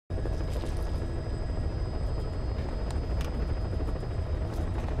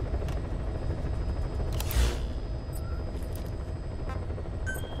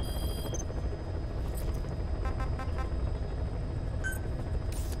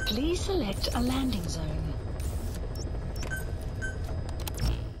Please select a landing zone.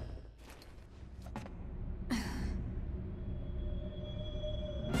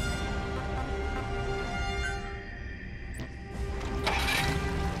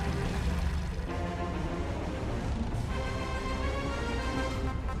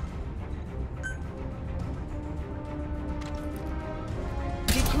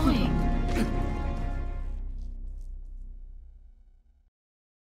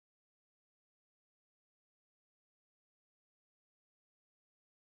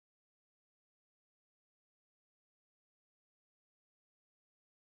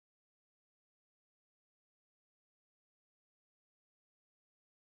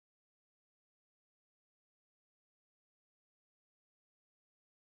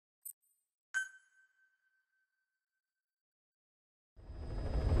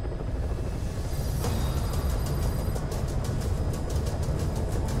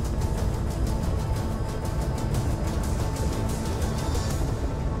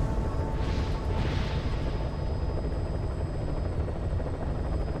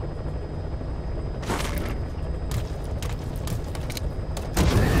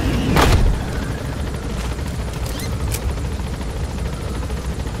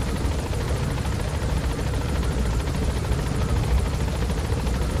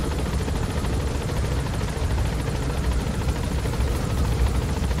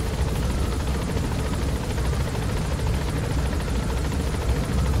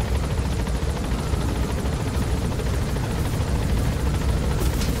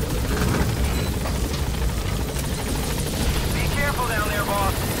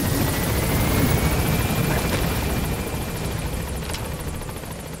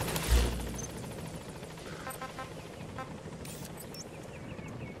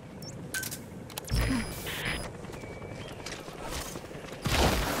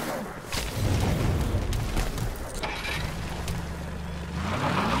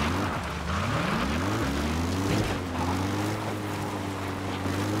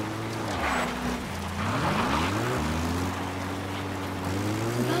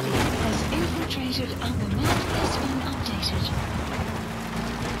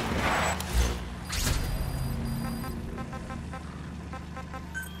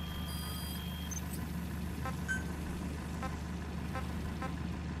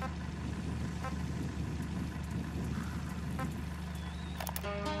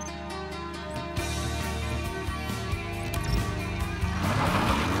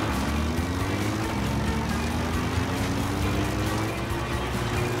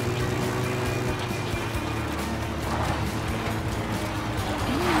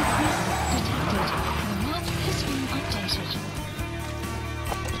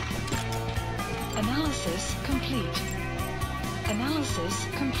 Analysis complete. Analysis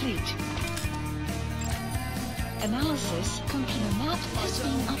complete. Analysis complete. The map has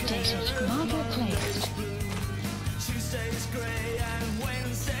been updated. Marker placed. Tuesday's grey and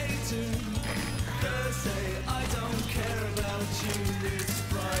Wednesday too. Thursday, I don't care about you. It's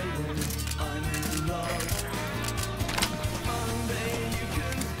Friday, I'm in love. Monday, you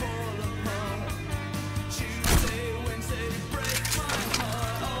can fall apart. Tuesday, Wednesday, break my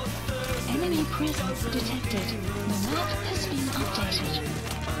heart. Oh, Thursday, enemy presence detected. The map has been updated.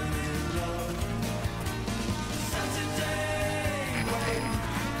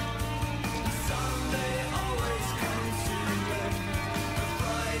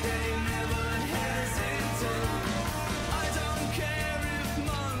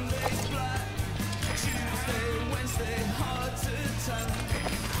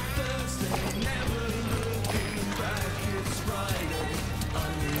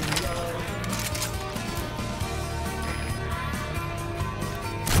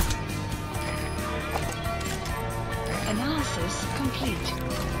 Analysis complete.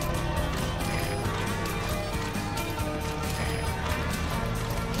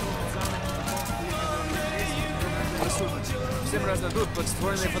 Всем раздадут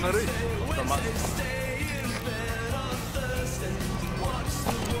подствольные фонары.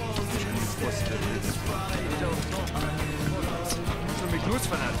 Нужно мигнуть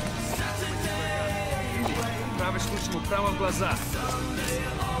фонарь. Правый лучшему прямо в глаза.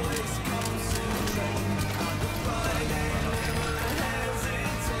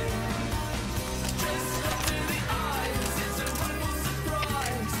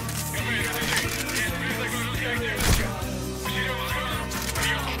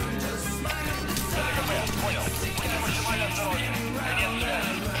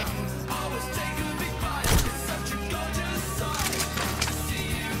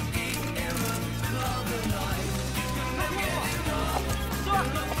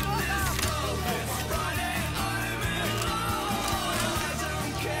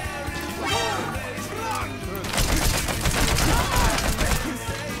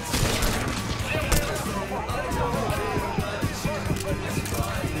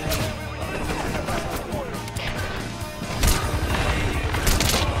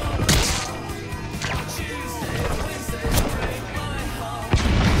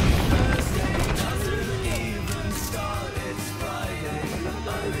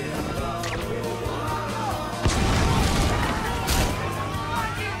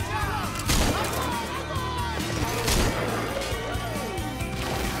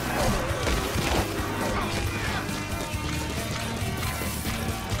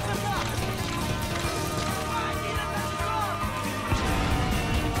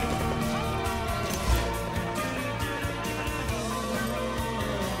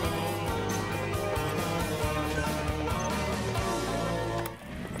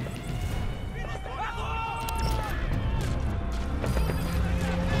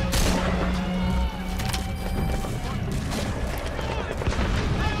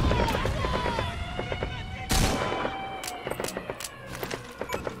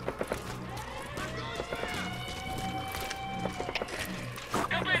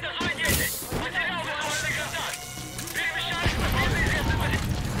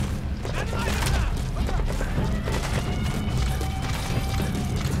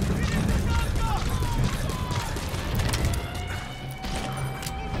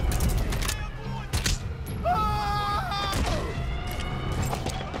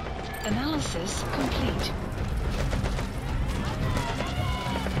 Analysis complete.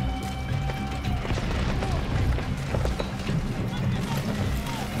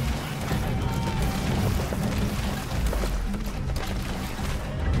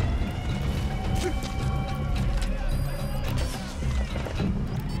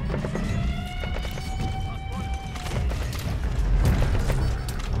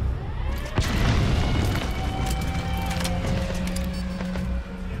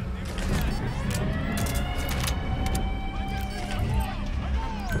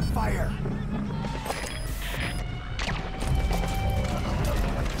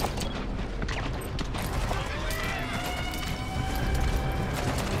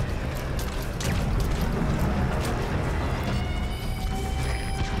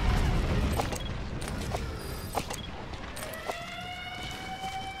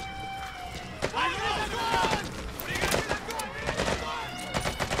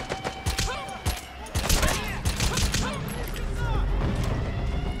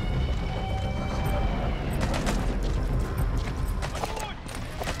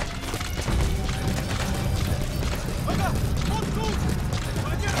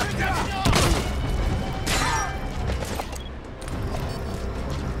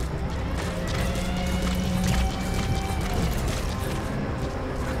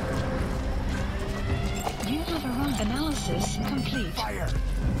 Analysis complete. Fire!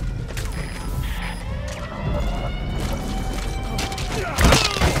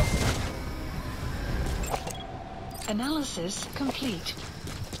 Analysis complete.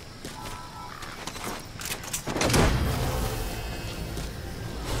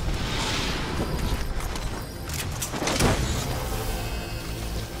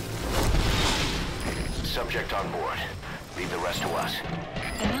 Subject on board. Leave the rest to us.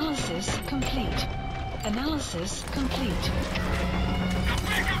 Analysis complete. Analysis complete.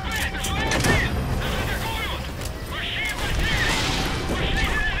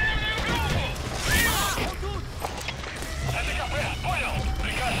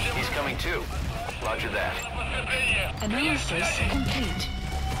 He's coming too. Roger that. Analysis complete.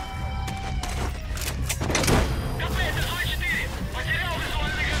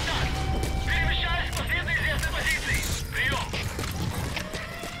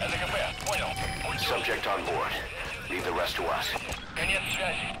 Subject on board. Leave the rest to us.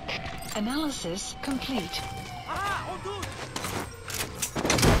 Analysis complete.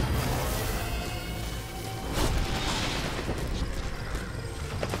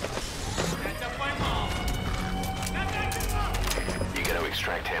 You gotta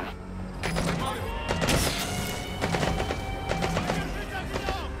extract him.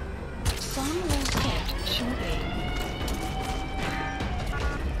 Sun will set shortly.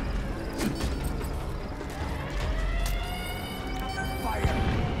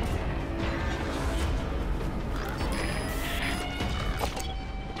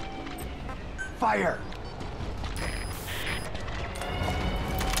 Fire!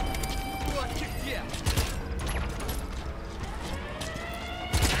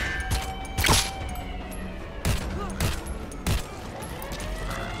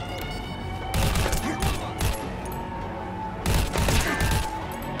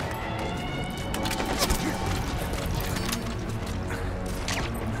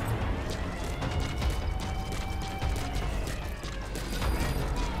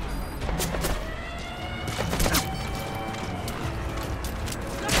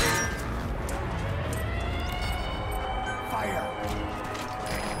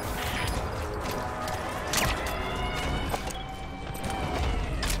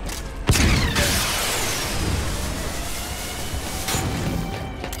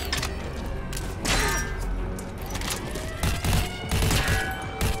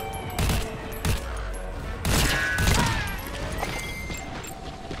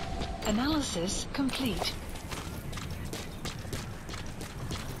 Analysis complete.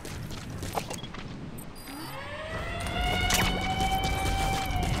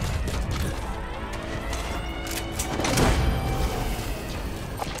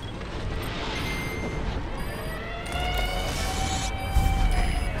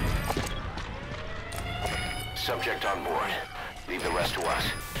 Subject on board. Leave the rest to us.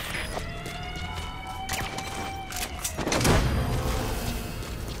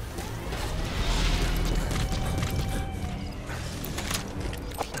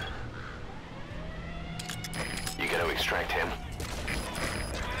 You gotta extract him.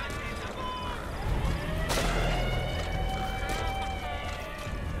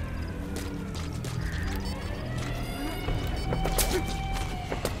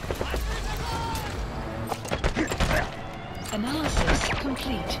 Analysis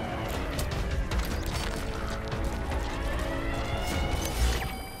complete.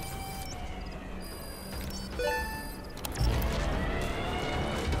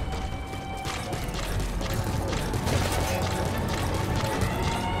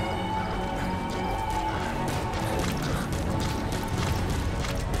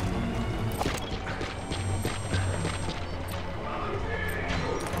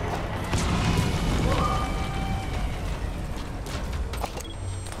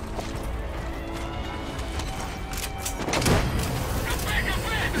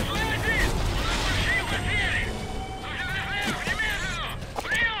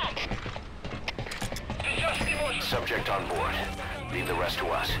 subject on board. Leave the rest to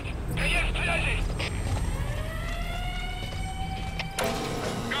us.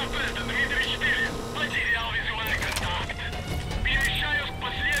 Контакт, Дмитрий 4. Потерял визуальный контакт. Перемещаюсь к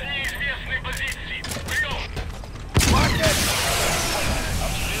последней известной позиции. Прием!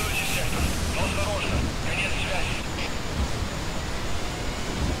 Обследуйте сектор. Но осторожно. Конец связи.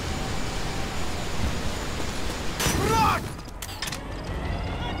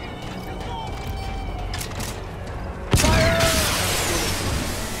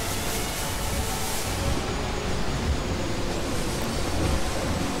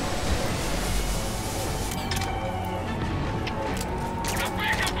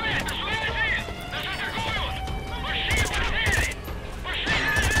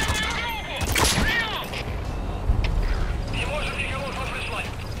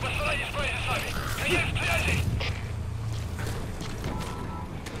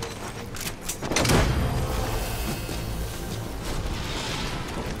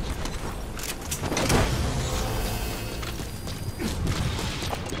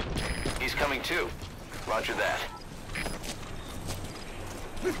 He's coming too. Roger that.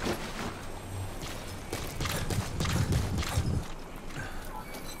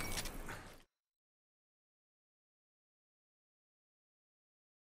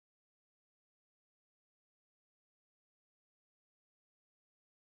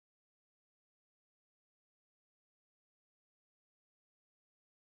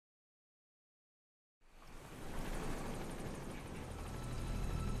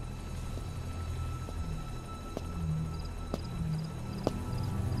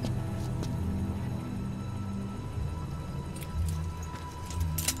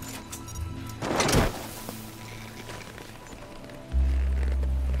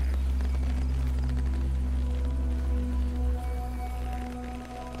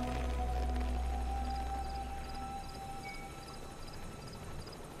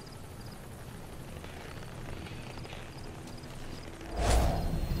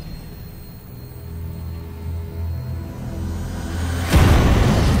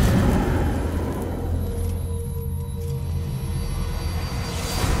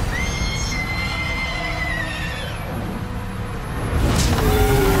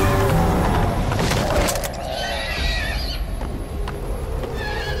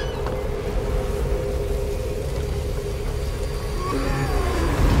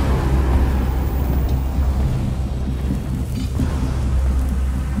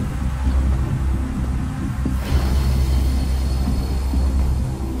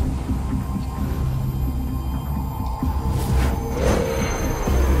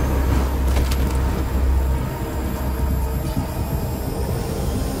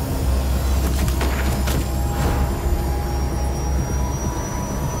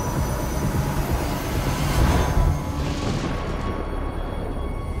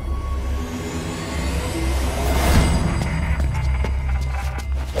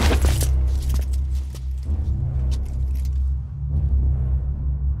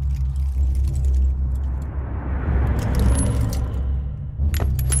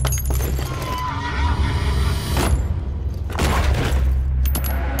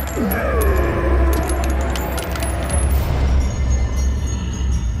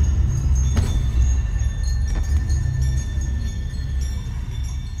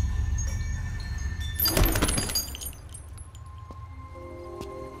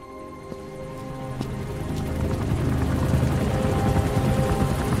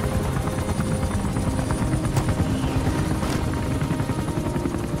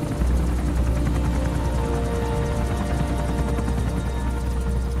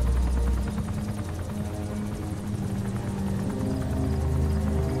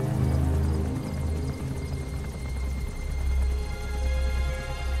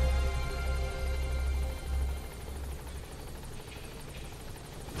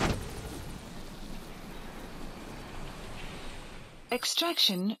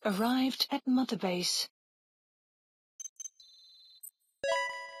 Extraction arrived at Mother Base.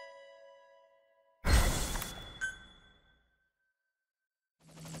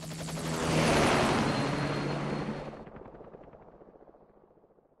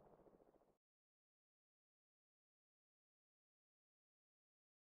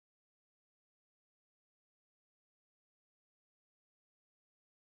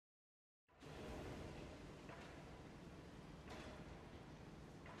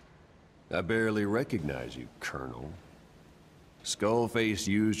 I barely recognize you, Colonel. Skullface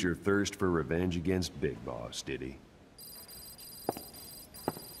used your thirst for revenge against Big Boss, did he?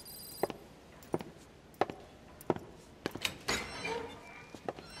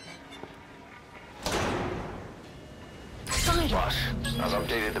 I've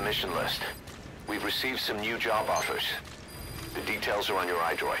updated the mission list. We've received some new job offers. The details are on your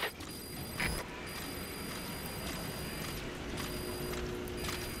iDroid.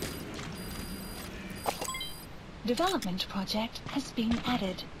 Development project has been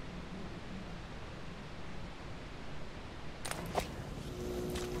added.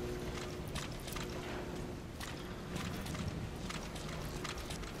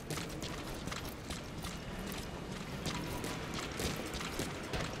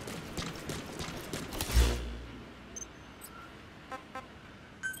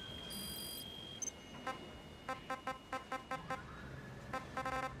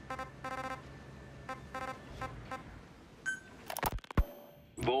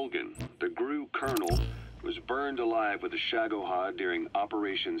 Volgan, the GRU colonel, was burned alive with a Shagohod during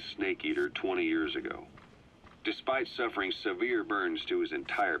Operation Snake Eater 20 years ago. Despite suffering severe burns to his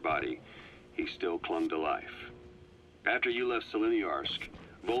entire body, he still clung to life. After you left Seleniarsk,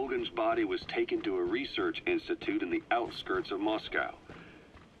 Volgan's body was taken to a research institute in the outskirts of Moscow,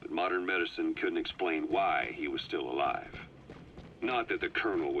 but modern medicine couldn't explain why he was still alive. Not that the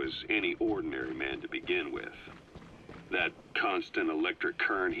colonel was any ordinary man to begin with. That constant electric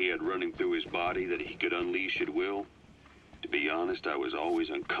current he had running through his body that he could unleash at will. To be honest, I was always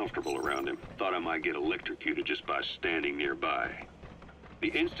uncomfortable around him. Thought I might get electrocuted just by standing nearby. The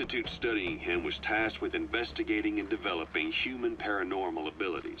institute studying him was tasked with investigating and developing human paranormal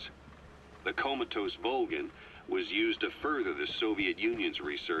abilities. The comatose Volgan was used to further the Soviet Union's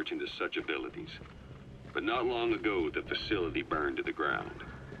research into such abilities. But not long ago, the facility burned to the ground.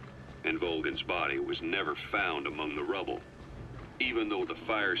 And Volgan's body was never found among the rubble, even though the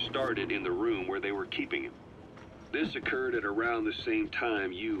fire started in the room where they were keeping him. This occurred at around the same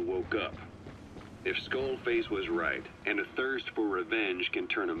time you woke up. If Skullface was right, and a thirst for revenge can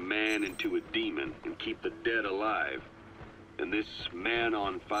turn a man into a demon and keep the dead alive, then this man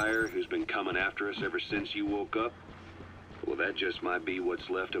on fire who's been coming after us ever since you woke up, well, that just might be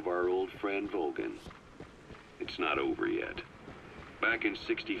what's left of our old friend Volgan. It's not over yet. Back in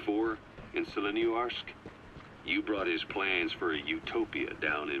 '64, in Seleniarsk, you brought his plans for a utopia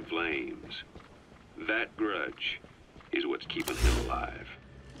down in flames. That grudge is what's keeping him alive.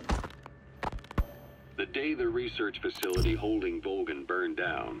 The day the research facility holding Volgan burned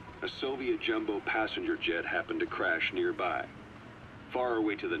down, a Soviet jumbo passenger jet happened to crash nearby, far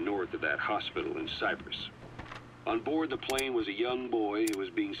away to the north of that hospital in Cyprus. On board the plane was a young boy who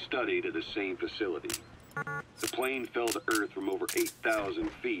was being studied at the same facility. The plane fell to Earth from over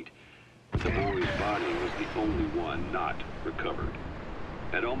 8,000 feet, but the boy's body was the only one not recovered.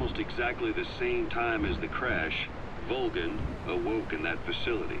 At almost exactly the same time as the crash, Volgan awoke in that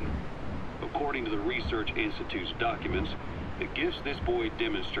facility. According to the Research Institute's documents, the gifts this boy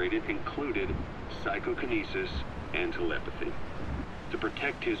demonstrated included psychokinesis and telepathy. To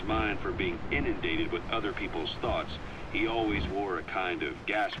protect his mind from being inundated with other people's thoughts, he always wore a kind of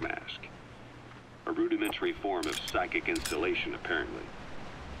gas mask. A rudimentary form of psychic insulation, apparently.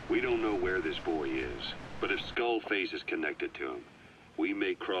 We don't know where this boy is, but if Skullface is connected to him, we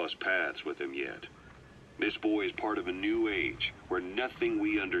may cross paths with him yet. This boy is part of a new age where nothing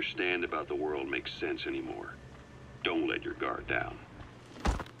we understand about the world makes sense anymore. Don't let your guard down.